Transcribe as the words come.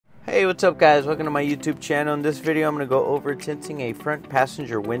Hey, what's up guys? Welcome to my YouTube channel. In this video I'm going to go over tinting a front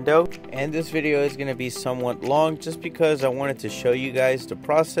passenger window, and this video is going to be somewhat long just because I wanted to show you guys the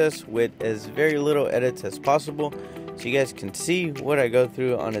process with as very little edits as possible so you guys can see what I go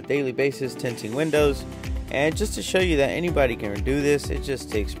through on a daily basis tinting windows, and just to show you that anybody can do this. It just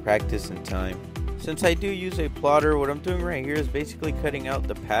takes practice and time. Since I do use a plotter, what I'm doing right here is basically cutting out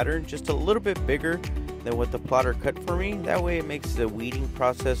the pattern just a little bit bigger than what the plotter cut for me. That way it makes the weeding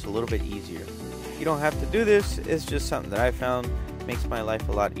process a little bit easier. You don't have to do this, it's just something that I found makes my life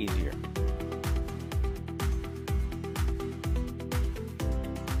a lot easier.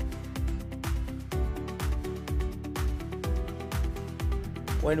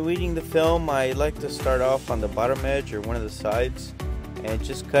 When weeding the film, I like to start off on the bottom edge or one of the sides and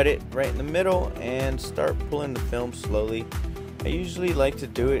just cut it right in the middle and start pulling the film slowly. I usually like to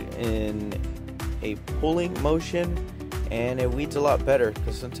do it in a pulling motion, and it weeds a lot better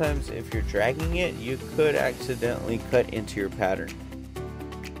because sometimes if you're dragging it, you could accidentally cut into your pattern.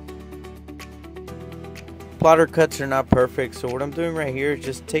 Plotter cuts are not perfect, so what I'm doing right here is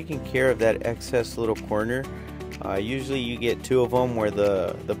just taking care of that excess little corner. Usually you get two of them where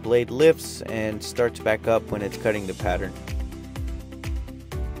the blade lifts and starts back up when it's cutting the pattern.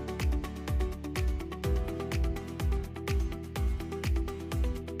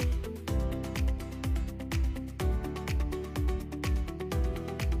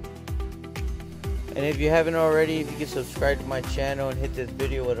 And if you haven't already, if you could subscribe to my channel and hit this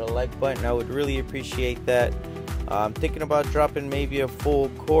video with a like button, I would really appreciate that. I'm thinking about dropping maybe a full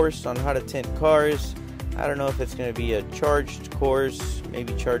course on how to tint cars. I don't know if it's going to be a charged course,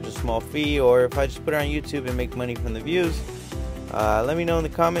 maybe charge a small fee, or if I just put it on YouTube and make money from the views. Let me know in the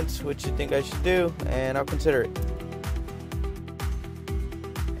comments what you think I should do, and I'll consider it.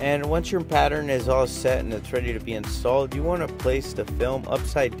 And once your pattern is all set and it's ready to be installed, you want to place the film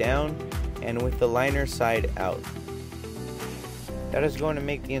upside down and with the liner side out. That is going to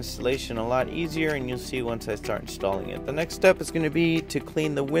make the installation a lot easier, and you'll see once I start installing it. The next step is going to be to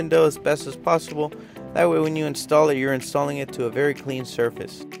clean the window as best as possible. That way when you install it, you're installing it to a very clean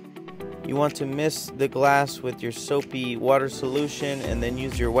surface. You want to mist the glass with your soapy water solution and then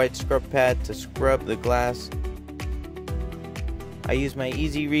use your white scrub pad to scrub the glass. I use my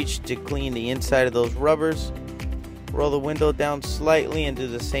Easy Reach to clean the inside of those rubbers. Roll the window down slightly and do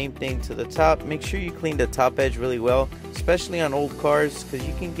the same thing to the top. Make sure you clean the top edge really well, especially on old cars, because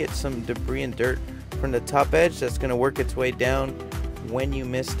you can get some debris and dirt from the top edge that's going to work its way down when you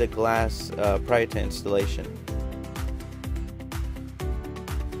miss the glass prior to installation.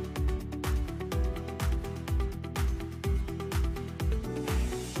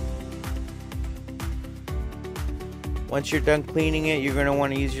 Once you're done cleaning it, you're going to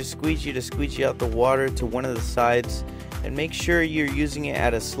want to use your squeegee to squeegee out the water to one of the sides, and make sure you're using it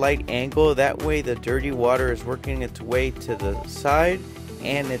at a slight angle. That way the dirty water is working its way to the side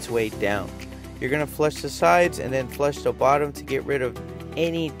and its way down. You're going to flush the sides and then flush the bottom to get rid of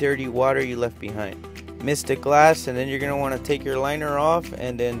any dirty water you left behind. Mist the glass, and then you're going to want to take your liner off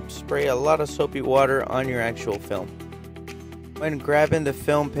and then spray a lot of soapy water on your actual film. When grabbing the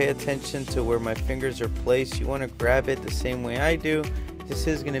film, pay attention to where my fingers are placed. You want to grab it the same way I do. This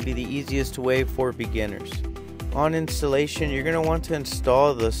is going to be the easiest way for beginners. On installation, you're going to want to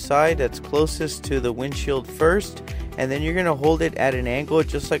install the side that's closest to the windshield first, and then you're going to hold it at an angle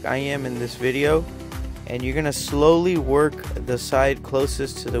just like I am in this video, and you're going to slowly work the side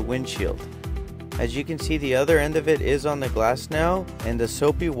closest to the windshield. As you can see, the other end of it is on the glass now, and the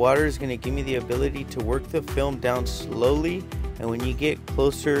soapy water is going to give me the ability to work the film down slowly. And when you get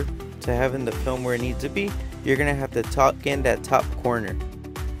closer to having the film where it needs to be, you're going to have to tuck in that top corner.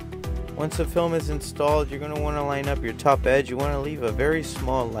 Once the film is installed, you're going to want to line up your top edge. You want to leave a very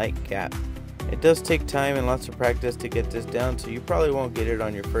small light gap. It does take time and lots of practice to get this down, so you probably won't get it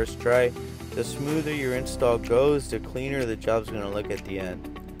on your first try. The smoother your install goes, the cleaner the job's going to look at the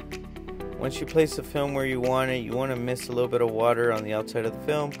end. Once you place the film where you want it, you want to mist a little bit of water on the outside of the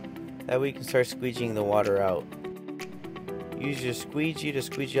film. That way you can start squeegeeing the water out. Use your squeegee to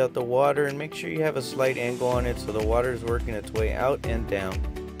squeegee out the water, and make sure you have a slight angle on it so the water is working its way out and down.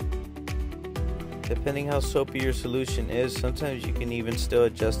 Depending how soapy your solution is, sometimes you can even still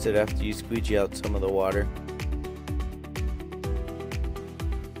adjust it after you squeegee out some of the water.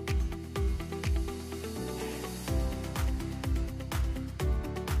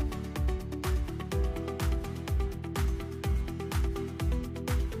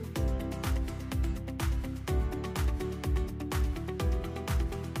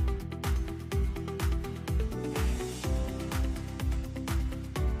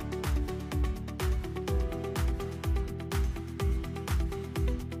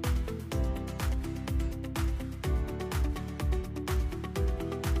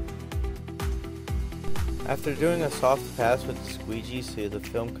 After doing a soft pass with the squeegee so the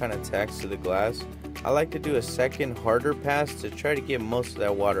film kind of tacks to the glass, I like to do a second harder pass to try to get most of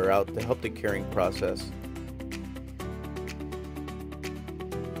that water out to help the curing process.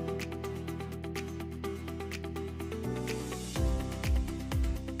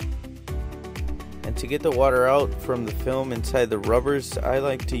 And to get the water out from the film inside the rubbers, I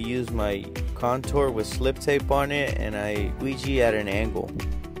like to use my contour with slip tape on it, and I squeegee at an angle.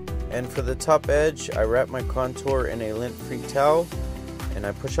 And for the top edge, I wrap my contour in a lint-free towel, and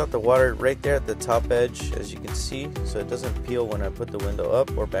I push out the water right there at the top edge, as you can see, so it doesn't peel when I put the window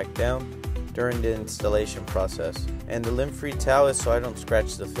up or back down during the installation process. And the lint-free towel is so I don't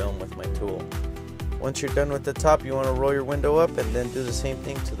scratch the film with my tool. Once you're done with the top, you want to roll your window up and then do the same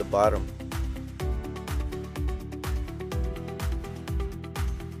thing to the bottom.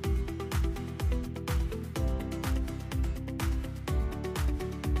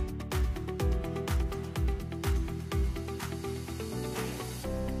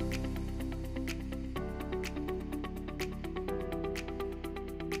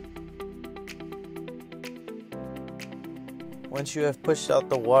 Once you have pushed out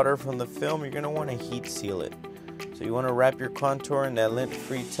the water from the film, you're going to want to heat seal it. So you want to wrap your contour in that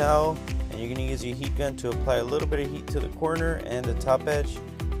lint-free towel, and you're going to use your heat gun to apply a little bit of heat to the corner and the top edge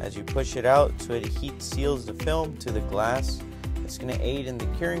as you push it out so it heat seals the film to the glass. It's going to aid in the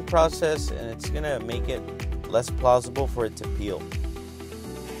curing process, and it's going to make it less plausible for it to peel.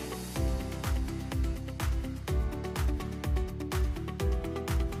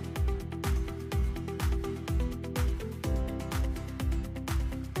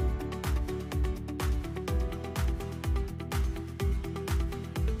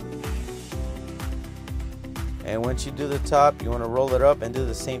 And once you do the top, you want to roll it up and do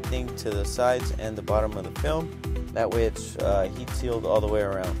the same thing to the sides and the bottom of the film. That way it's heat sealed all the way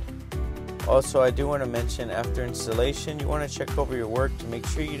around. Also, I do want to mention, after installation, you want to check over your work to make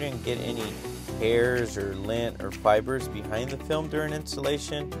sure you didn't get any hairs or lint or fibers behind the film during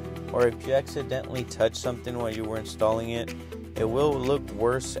installation, or if you accidentally touch something while you were installing it, it will look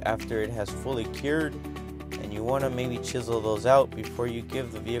worse after it has fully cured, and you want to maybe chisel those out before you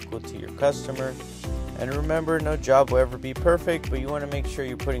give the vehicle to your customer. And remember, no job will ever be perfect, but you want to make sure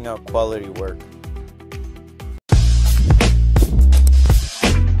you're putting out quality work.